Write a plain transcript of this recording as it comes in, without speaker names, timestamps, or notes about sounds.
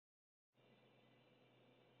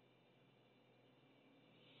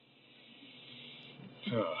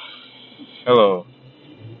Uh, Hello,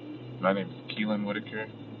 my name is Keelan Whitaker.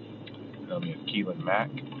 You know me as Keelan Mack.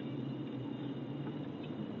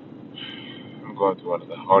 I'm going through one of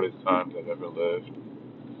the hardest times I've ever lived.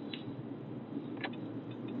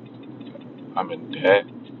 I'm in debt.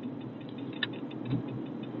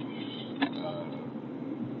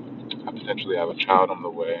 I potentially have a child on the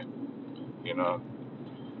way. You know,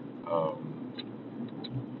 um,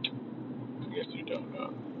 I guess you don't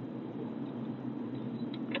know.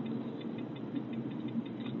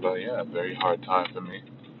 But yeah, very hard time for me.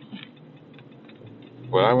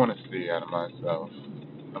 What I want to see out of myself,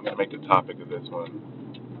 I'm going to make the topic of this one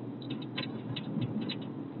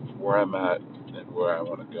where I'm at and where I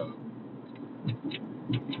want to go.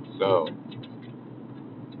 So,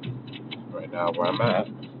 right now, where I'm at,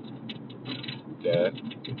 debt.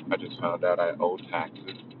 I just found out I owe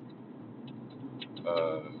taxes,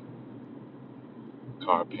 uh,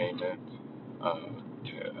 car payment,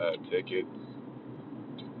 tickets,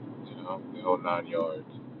 the whole 9 yards.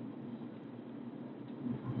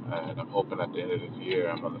 And I'm hoping at the end of this year,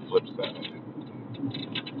 I'm on the flip side.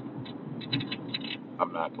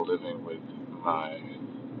 I'm not living with my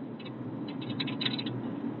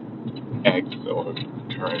ex or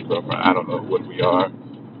current girlfriend. I don't know what we are.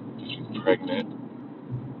 She's pregnant,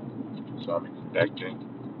 so I'm expecting.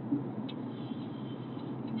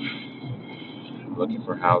 I'm looking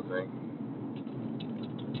for housing.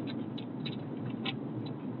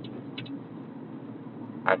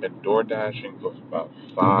 I've been door dashing for about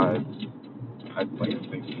I'd like to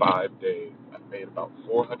say 5 days. I've made about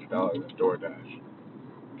 $400 in DoorDash.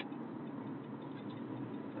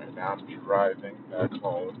 Right now I'm driving back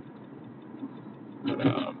home. But,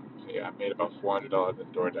 yeah, I made about $400 in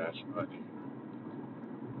DoorDash money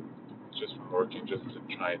just from working, just to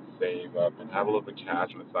try and save up and have a little bit of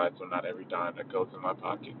cash on the side, so not every dime that goes in my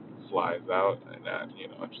pocket flies out, and that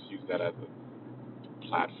I just use that as a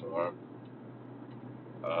platform.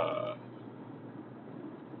 Uh,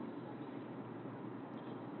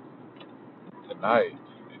 Tonight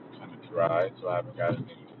it's kind of dry, so I haven't got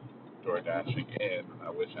any door dashing in. I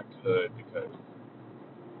wish I could, because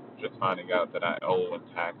just finding out that I owe in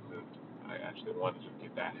taxes, I actually want to just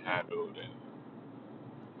get that handled and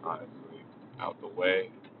honestly out the way.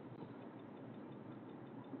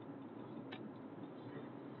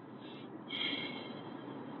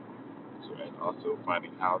 So, and also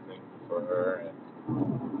finding housing for her and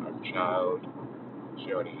our child.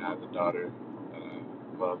 She already has a daughter that I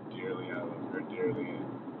love dearly. I love her dearly.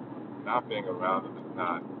 And not being around them is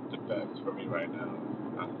not the best for me right now.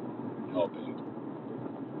 It's not helping.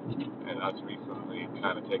 And us recently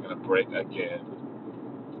kind of taking a break again.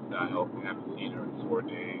 Not helping. I haven't seen her in 4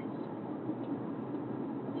 days.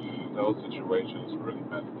 Those situations really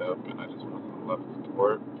messed up, and I just want some love and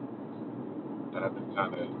support. And I've been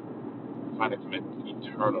kind of finding some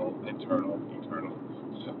internal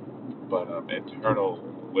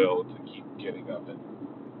will to keep getting up and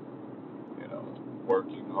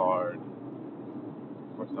working hard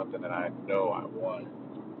for something that I know I want.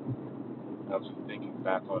 I was just thinking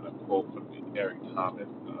back on a quote from Eric Thomas.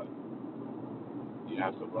 You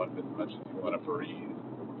have to run as much as you want to breathe.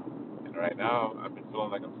 And right now, I've been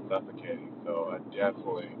feeling like I'm suffocating. So I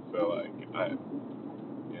definitely feel like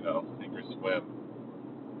sink or swim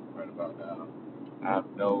right about now. I have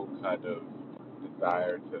no kind of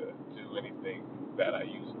desire to do anything that I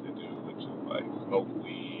used to do, which is like smoke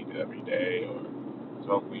weed every day, or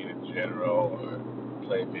smoke weed in general, or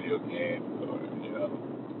play video games, or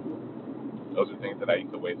those are things that I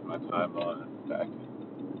used to waste my time on back.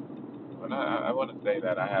 When I want to say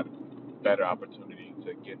that I had better opportunity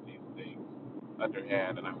to get these things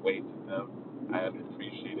underhand, and I wasted them. I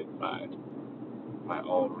underappreciated my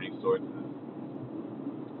own resources,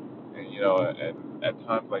 and and at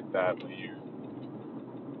times like that, when you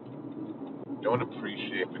don't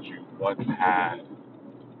appreciate what you once had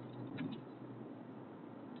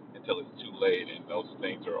until it's too late, and those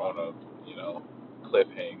things are on a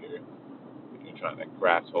cliffhanger. You're trying to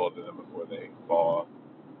grasp hold of them before they fall.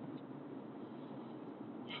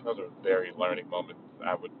 Those are very learning moments.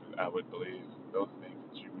 I would believe those things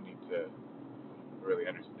that you need to really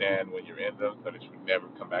understand when you're in them, so that you never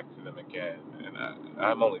come back to them again. And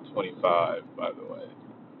I'm only 25, by the way,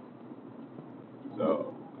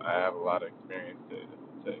 so I have a lot of experience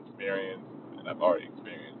to experience, and I've already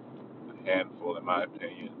experienced a handful, in my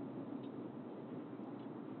opinion.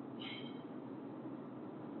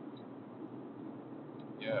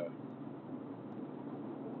 Yeah,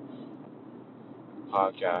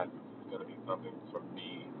 podcast is going to be something for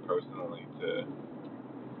me personally to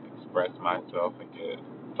express myself and get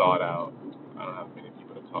thought out. I don't have many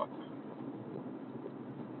people to talk to.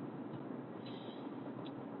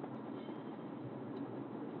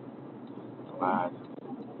 last,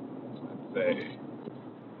 let's say,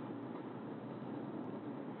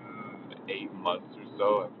 8 months or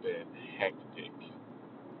so have been hectic.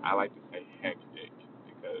 I like to say hectic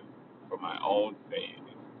because for my own sake,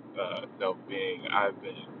 self-being, I've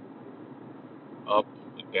been up,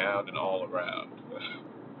 down, and all around.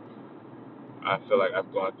 I feel like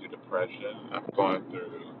I've gone through depression. I've gone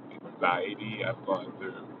through anxiety. I've gone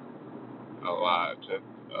through a lot, just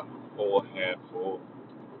a whole handful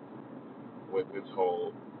with this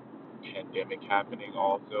whole pandemic happening.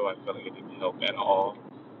 Also, I feel like it didn't help at all.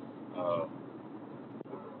 Um,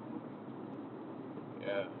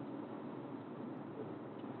 yeah,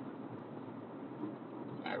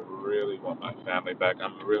 I really want my family back.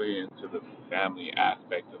 I'm really into the family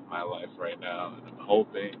aspect of my life right now, and I'm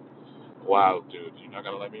hoping. Wow, dude, you're not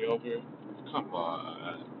gonna let me over? Come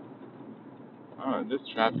on. Oh, this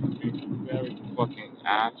traffic is being very fucking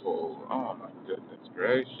asshole. Oh my goodness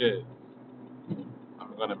gracious.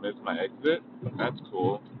 I'm gonna miss my exit. That's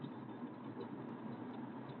cool.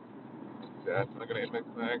 That's not gonna miss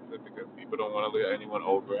my exit because people don't want to let anyone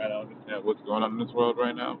over. I don't understand what's going on in this world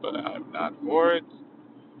right now, but I'm not for it.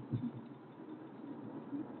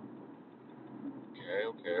 Okay,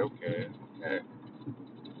 okay, okay, okay.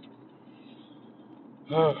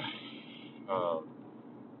 um,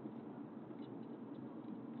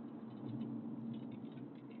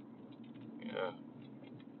 yeah.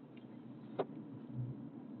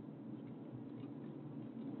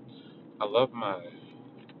 I love my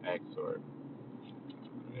ex or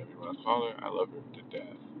whatever you want to call her. I love her to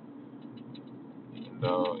death. Even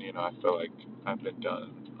though, I feel like I've been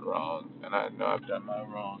done wrong, and I know I've done my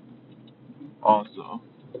wrong also,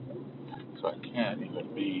 so I can't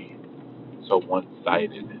even be so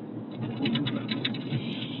one-sided.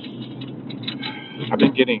 I've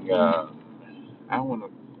been getting, I don't want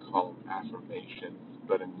to call them affirmations,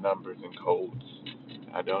 but in numbers and codes.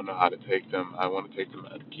 I don't know how to take them. I want to take them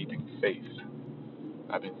as keeping faith.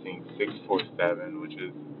 I've been seeing 647, which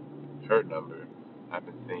is her number. I've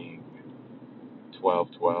been seeing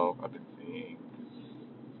 1212. I've been seeing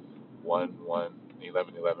 1 1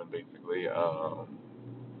 11 11. Basically.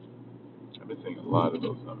 I've been seeing a lot of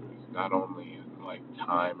those numbers, not only in like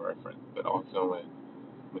time reference, but also in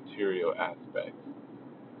material aspects.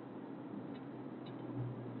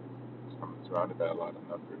 I'm surrounded by a lot of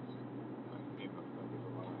numbers. I've seen those numbers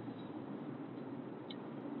a lot.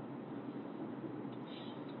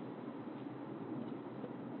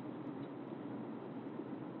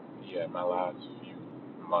 Yeah, my last few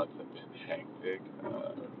months have been hectic.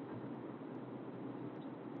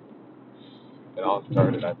 It all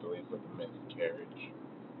started, I believe, with a miscarriage.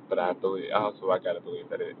 But I gotta believe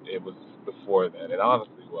that it was before then. It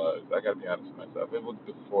honestly was. I gotta be honest with myself. It was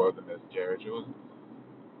before the miscarriage. It was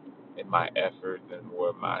in my efforts and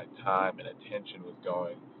where my time and attention was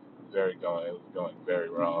going, it was going very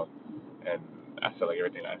wrong. And I feel like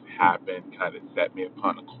everything that's happened kind of set me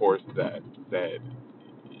upon a course that said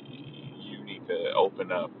you need to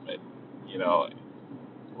open up and, you know,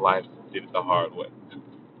 life did it the hard way.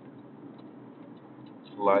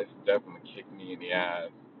 Life definitely kicked me in the ass,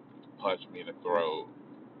 punched me in the throat,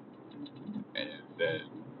 and said,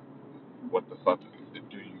 "What the fuck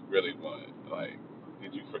do you really want? Like,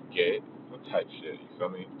 did you forget?" Type shit. You feel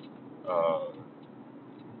me? Um,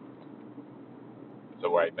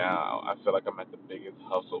 so right now, I feel like I'm at the biggest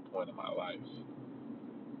hustle point of my life,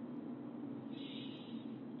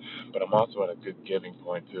 but I'm also at a good giving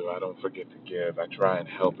point too. I don't forget to give. I try and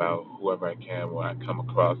help out whoever I can when I come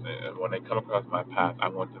across it, and when they come across my path, I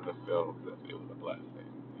want them to feel that it was a blessing.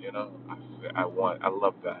 I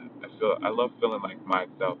love that. I love feeling like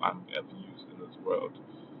myself. I'm of use in this world,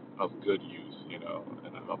 of good use,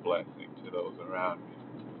 and I'm a blessing to those around me.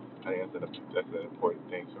 I think that's an important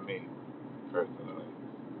thing for me personally,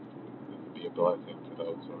 is to be a blessing to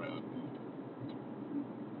those around me.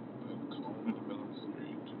 But Cone in the middle of the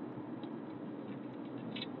street.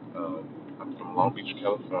 Um, I'm from Long Beach,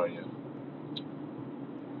 California.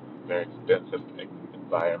 Very expensive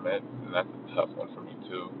environment, and that's a tough one for me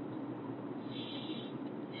too,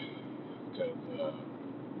 because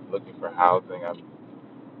looking for housing,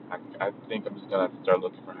 I think I'm just gonna have to start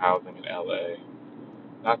looking for housing in LA.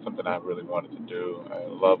 Not something I really wanted to do. I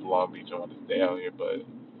love Long Beach. I want to stay out here, but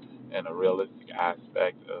in a realistic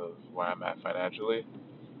aspect of where I'm at financially,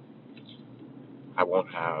 I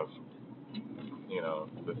won't have,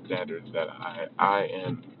 the standards that I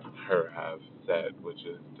and her have set, which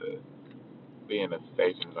is to be in a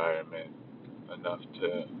safe environment enough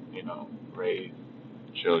to, raise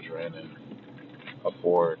children and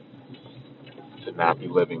afford to not be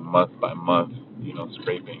living month by month,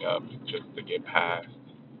 scraping up just to get past.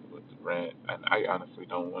 rent, and I honestly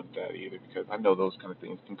don't want that either because I know those kind of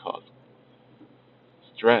things can cause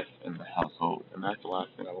stress in the household, and that's the last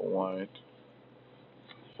thing I would want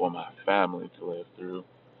for my family to live through.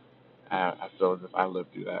 I feel as if I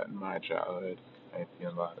lived through that in my childhood. I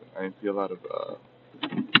didn't see a lot of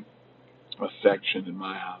affection in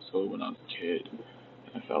my household when I was a kid.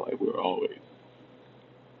 I felt like we were always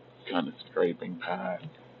kind of scraping past.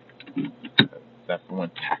 Except for when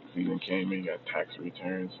tax season came and you got tax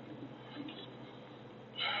returns.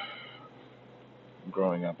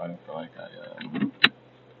 Growing up, I didn't feel like I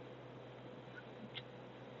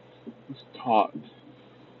was taught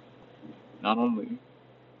not only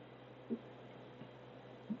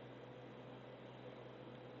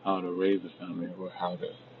how to raise a family or how to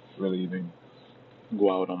really even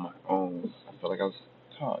go out on my own. I felt like I was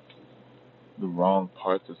taught the wrong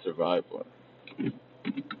parts of survival.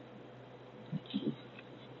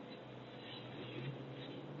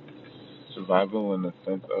 Survival in the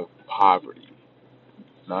sense of poverty,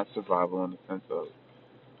 not survival in the sense of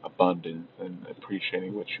abundance and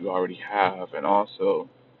appreciating what you already have, and also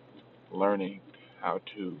learning how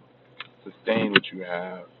to sustain what you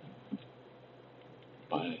have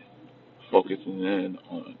by focusing in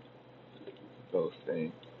on those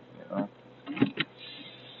things. You know,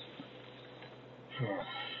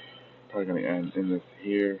 probably gonna end this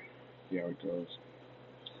here. See how it goes.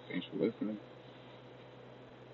 Thanks for listening.